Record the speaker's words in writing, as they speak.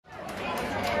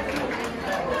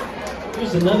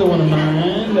Here's another one of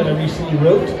mine that I recently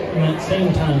wrote in that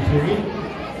same time period.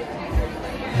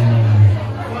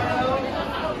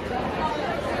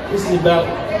 This is about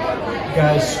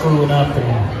guys screwing up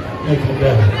and making it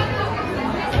better.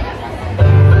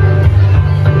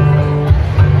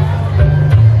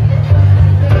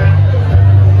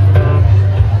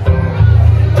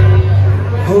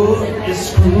 Oh, you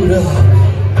screwed up.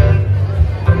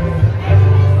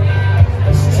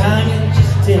 It's time you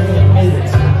just didn't admit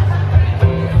it.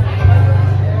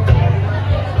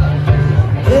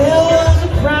 There was a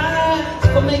prize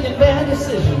for making bad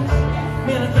decisions.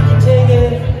 Man, I think you take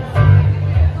it.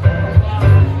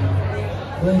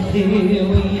 But here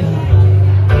we are.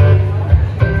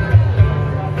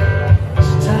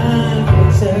 It's time for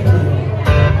exactly.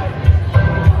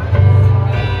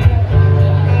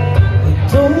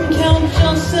 Don't count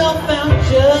yourself out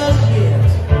just yet.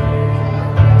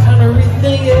 Time to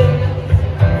rethink it.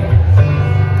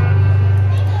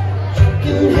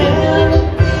 You can have a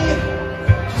beer.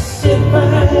 Just sit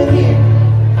right here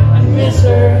and miss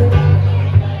her.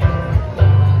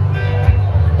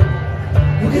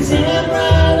 You can stand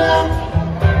right up,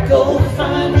 go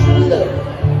find your love,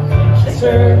 kiss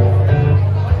her.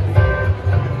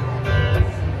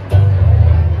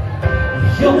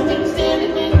 The only thing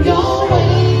standing in your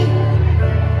way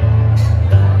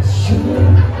is you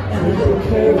and a little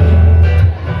curve.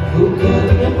 Who could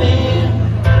be a man,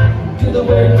 do the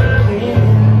work you can,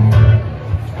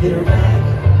 get her back.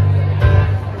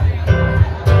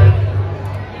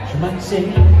 She might say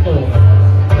no,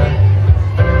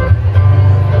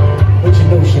 but you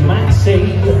know she might say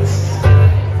yes.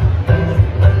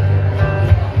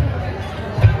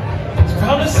 It's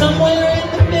probably somewhere in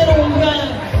the middle,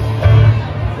 right?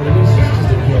 But it was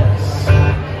just a guess.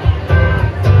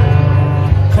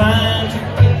 Trying to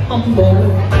get humble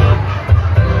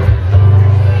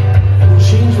and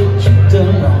change what you've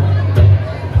done wrong.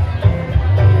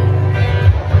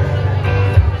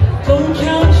 Don't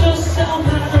count yourself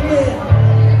out there.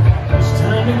 It's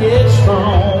time to get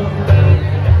strong.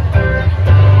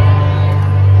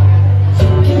 You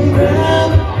can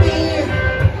grab a beer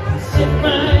and sit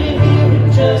right here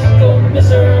and just go miss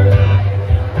her.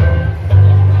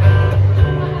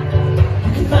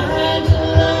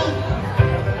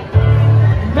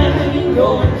 Go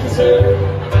and kiss her.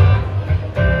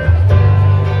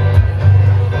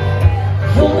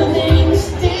 The only thing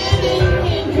standing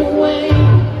in your way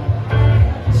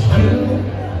is you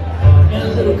and a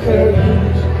little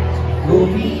courage. Go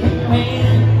be a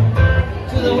man,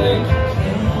 do the work you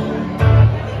can,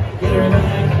 get her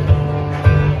back.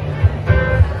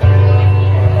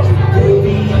 Go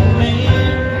be a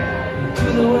man, do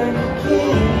the work you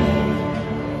can,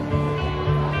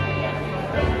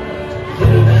 get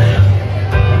her back.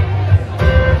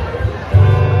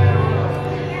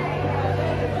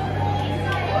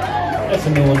 That's a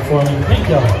new one for me. Thank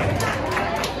y'all.